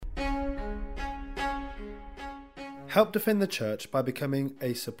Help defend the Church by becoming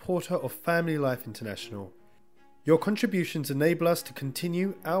a supporter of Family Life International. Your contributions enable us to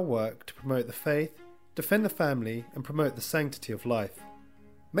continue our work to promote the faith, defend the family, and promote the sanctity of life.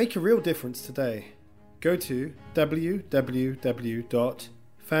 Make a real difference today. Go to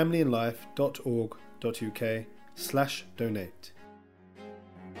www.familyandlife.org.uk/donate.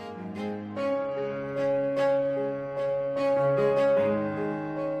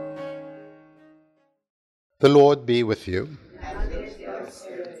 The Lord be with you.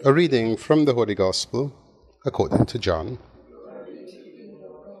 A reading from the Holy Gospel according to John.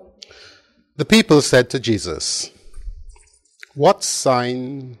 The people said to Jesus, "What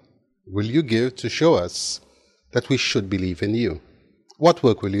sign will you give to show us that we should believe in you? What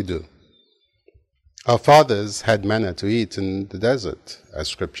work will you do? Our fathers had manna to eat in the desert, as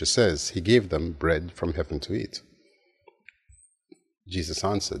Scripture says. He gave them bread from heaven to eat." Jesus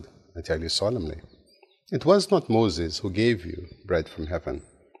answered, "I tell you solemnly, it was not Moses who gave you bread from heaven.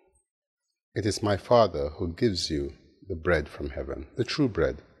 It is my Father who gives you the bread from heaven, the true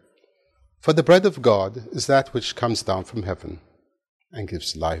bread. For the bread of God is that which comes down from heaven and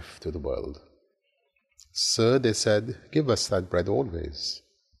gives life to the world." "Sir," they said, "give us that bread always."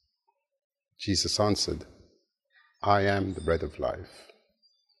 Jesus answered, "I am the bread of life.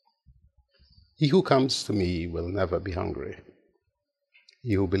 He who comes to me will never be hungry.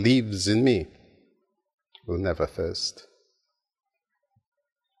 He who believes in me will never thirst."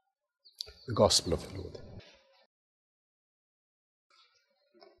 The Gospel of the Lord.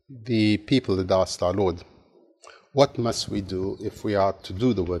 The people had asked our Lord, "What must we do if we are to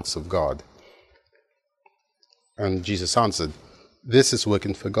do the works of God?" And Jesus answered, "This is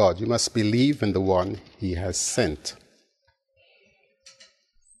working for God. You must believe in the one He has sent."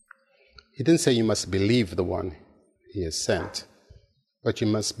 He didn't say you must believe the one He has sent, but you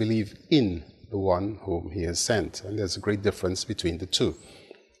must believe in the one whom He has sent. And there's a great difference between the two.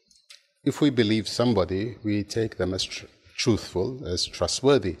 If we believe somebody, we take them as truthful, as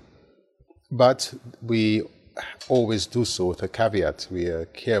trustworthy. But we always do so with a caveat. We are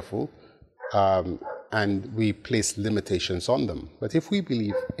careful and we place limitations on them. But if we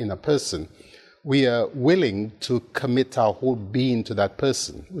believe in a person, we are willing to commit our whole being to that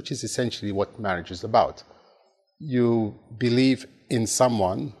person, which is essentially what marriage is about. You believe in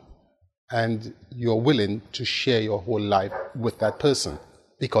someone and you're willing to share your whole life with that person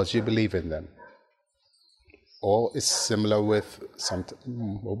because you believe in them. Or it's similar with,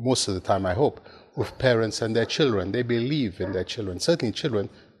 most of the time I hope, with parents and their children. They believe in their children. Certainly children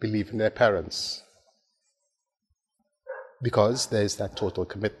believe in their parents because there is that total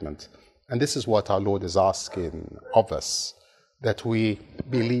commitment. And this is what our Lord is asking of us, that we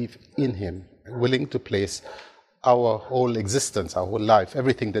believe in Him, willing to place our whole existence, our whole life,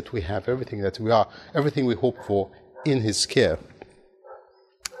 everything that we have, everything that we are, everything we hope for in His care.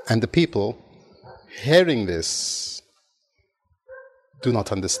 And the people, hearing this, do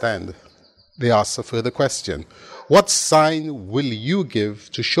not understand. They ask a further question. "What sign will you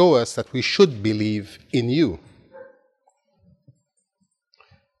give to show us that we should believe in you?"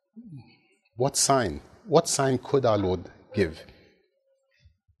 What sign? What sign could our Lord give?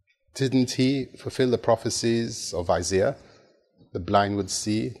 Didn't He fulfill the prophecies of Isaiah? The blind would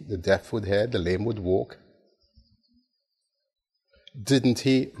see, the deaf would hear, the lame would walk. Didn't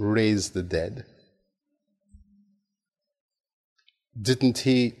He raise the dead? Didn't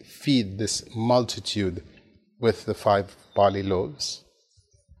He feed this multitude with the 5 barley loaves?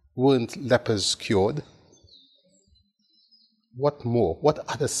 Weren't lepers cured? What more? What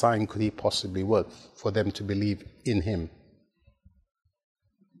other sign could He possibly work for them to believe in Him?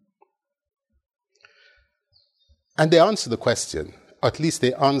 And they answer the question, or at least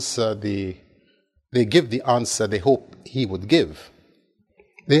they give the answer they hope He would give.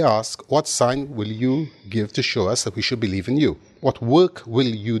 They ask, "What sign will you give to show us that we should believe in you? What work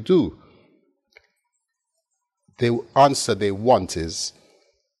will you do?" The answer they want is,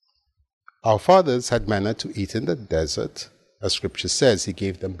 "Our fathers had manna to eat in the desert. As Scripture says, He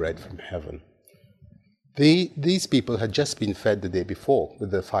gave them bread from heaven." These people had just been fed the day before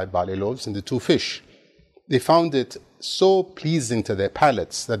with the 5 barley loaves and the 2 fish. They found it so pleasing to their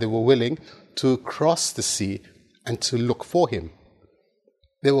palates that they were willing to cross the sea and to look for Him.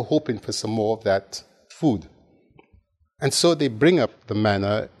 They were hoping for some more of that food. And so they bring up the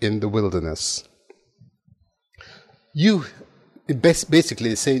manna in the wilderness.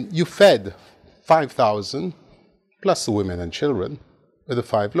 Basically saying, you fed 5,000 plus the women and children with the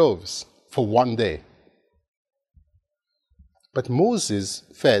 5 loaves for one day. But Moses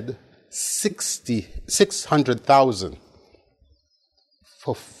fed 600,000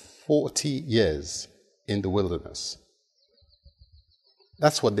 for 40 years in the wilderness.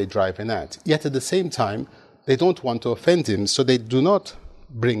 That's what they're driving at. Yet at the same time, they don't want to offend him, so they do not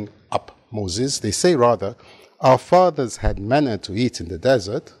bring up Moses. They say rather, our fathers had manna to eat in the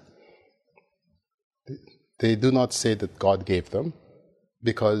desert. They do not say that God gave them,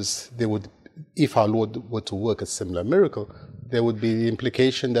 because they would, if our Lord were to work a similar miracle, there would be the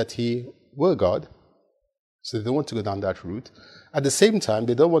implication that he were God. So they don't want to go down that route. At the same time,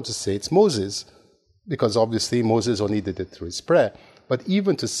 they don't want to say it's Moses, because obviously Moses only did it through his prayer. But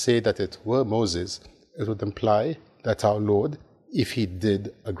even to say that it were Moses, it would imply that our Lord, if he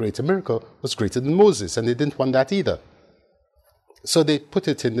did a greater miracle, was greater than Moses, and they didn't want that either. So they put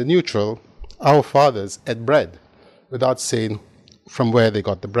it in the neutral, our fathers ate bread, without saying from where they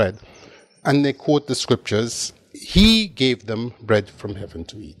got the bread. And they quote the scriptures, he gave them bread from heaven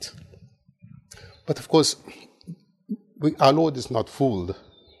to eat. But of course, our Lord is not fooled,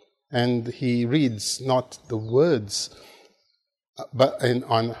 and he reads not the words but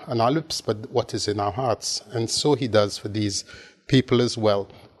on our lips, but what is in our hearts. And so he does for these people as well,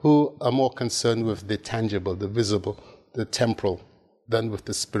 who are more concerned with the tangible, the visible, the temporal, than with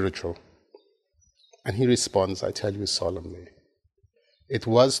the spiritual. And he responds, I tell you solemnly, it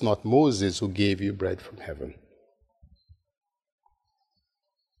was not Moses who gave you bread from heaven.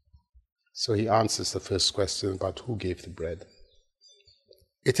 So he answers the first question about who gave the bread.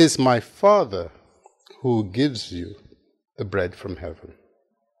 It is my Father who gives you the bread from heaven,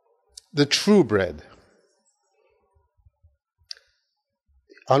 the true bread.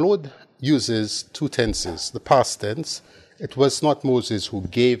 Our Lord uses two tenses. The past tense, it was not Moses who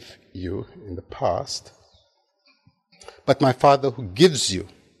gave you in the past, but my Father who gives you,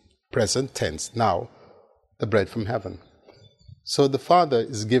 present tense, now, the bread from heaven. So the Father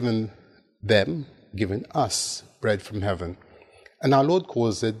is giving us bread from heaven. And our Lord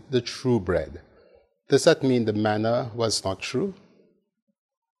calls it the true bread. Does that mean the manna was not true?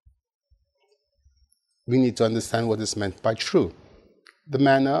 We need to understand what is meant by true. The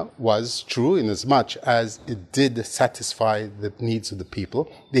manna was true inasmuch as it did satisfy the needs of the people.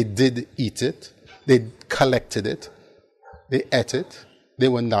 They did eat it. They collected it. They ate it. They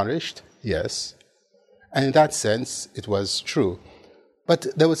were nourished, yes. And in that sense, it was true. But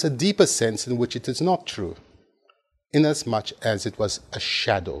there was a deeper sense in which it is not true, inasmuch as it was a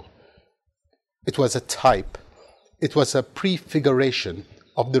shadow. It was a type. It was a prefiguration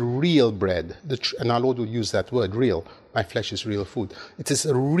of the real bread. And our Lord will use that word, real. My flesh is real food. It is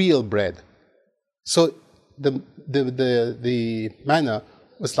a real bread. So the manna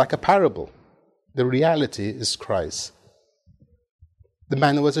was like a parable. The reality is Christ. The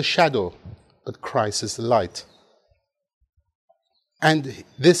manna was a shadow, but Christ is the light. And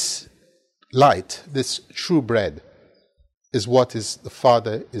this light, this true bread, is what is the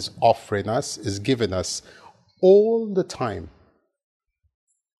Father is offering us, is giving us all the time.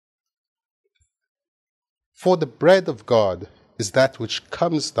 For the bread of God is that which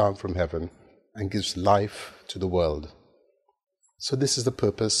comes down from heaven and gives life to the world. So this is the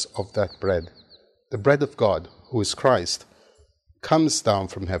purpose of that bread. The bread of God, who is Christ, comes down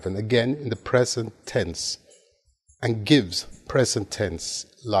from heaven, again in the present tense, and gives present tense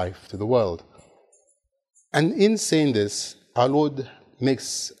life to the world. And in saying this, our Lord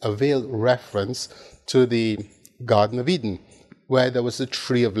makes a veiled reference to the Garden of Eden, where there was a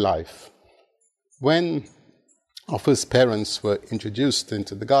tree of life. When our first parents were introduced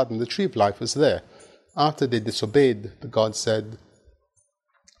into the garden, the tree of life was there. After they disobeyed, God said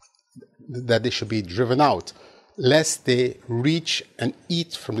that they should be driven out, lest they reach and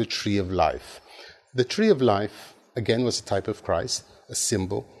eat from the tree of life. The tree of life, again, was a type of Christ, a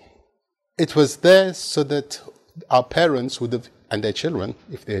symbol. It was there so that our parents would have, and their children,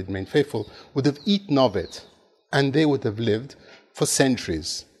 if they had remained faithful, would have eaten of it, and they would have lived for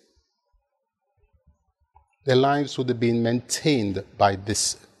centuries. Their lives would have been maintained by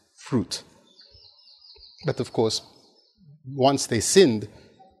this fruit. But of course, once they sinned,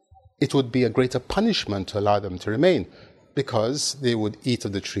 it would be a greater punishment to allow them to remain, because they would eat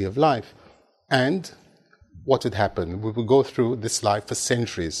of the tree of life. And what would happen? We would go through this life for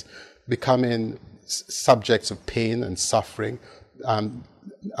centuries, becoming subjects of pain and suffering.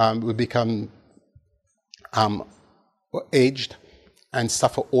 We become aged and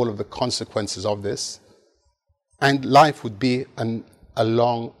suffer all of the consequences of this. And life would be a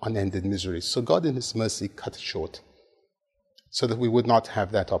long, unending misery. So God in His mercy cut it short, so that we would not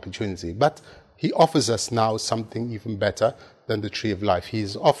have that opportunity. But He offers us now something even better than the tree of life. He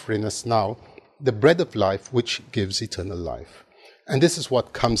is offering us now the bread of life, which gives eternal life. And this is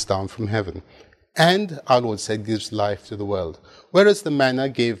what comes down from heaven. And our Lord said, gives life to the world. Whereas the manna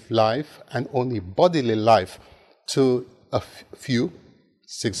gave life, and only bodily life, to a few,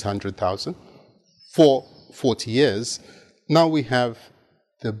 600,000 for 40 years. Now we have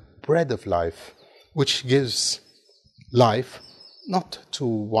the bread of life, which gives life not to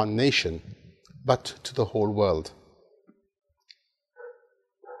one nation, but to the whole world.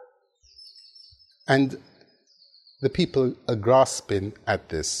 And the people are grasping at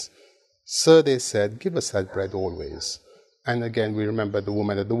this. So they said, give us that bread always. And again, we remember the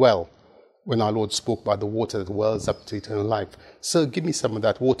woman at the well, when our Lord spoke about the water that wells up to eternal life. So give me some of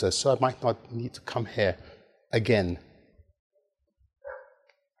that water so I might not need to come here again.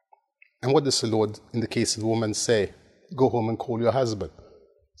 And what does the Lord, in the case of the woman, say? Go home and call your husband.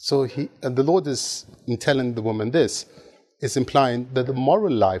 So the Lord is, in telling the woman this, is implying that the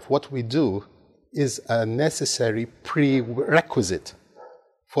moral life, what we do, is a necessary prerequisite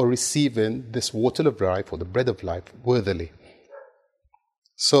for receiving this water of life or the bread of life worthily.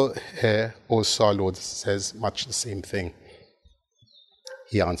 So here also our Lord says much the same thing.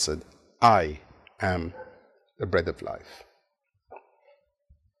 He answered, I am the bread of life.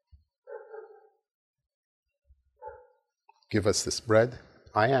 Give us this bread.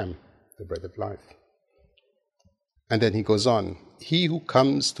 I am the bread of life. And then he goes on, he who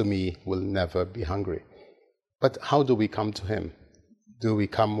comes to me will never be hungry. But how do we come to him? Do we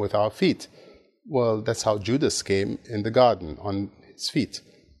come with our feet? Well, that's how Judas came in the garden, on his feet.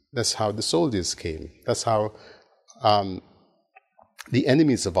 That's how the soldiers came. That's how the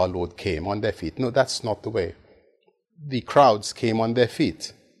enemies of our Lord came, on their feet. No, that's not the way. The crowds came on their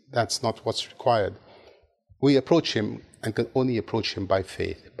feet. That's not what's required. We approach him and can only approach him by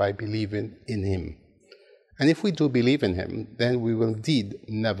faith, by believing in him. And if we do believe in him, then we will indeed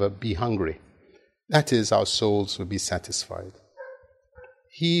never be hungry. That is, our souls will be satisfied.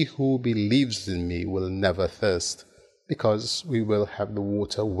 He who believes in me will never thirst, because we will have the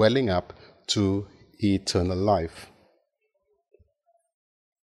water welling up to eternal life.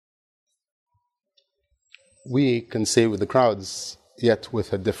 We can say with the crowds, yet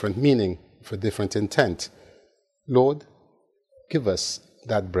with a different meaning, with a different intent, Lord, give us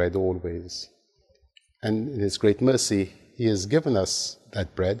that bread always. And in his great mercy, he has given us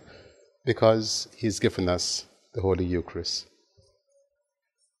that bread because he has given us the Holy Eucharist.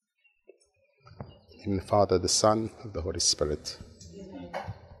 In the Father, the Son, and the Holy Spirit.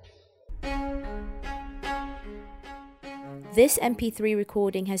 This MP3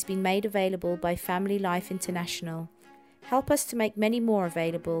 recording has been made available by Family Life International. Help us to make many more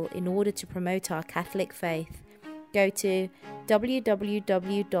available in order to promote our Catholic faith. Go to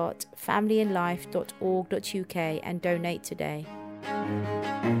www.familyandlife.org.uk and donate today.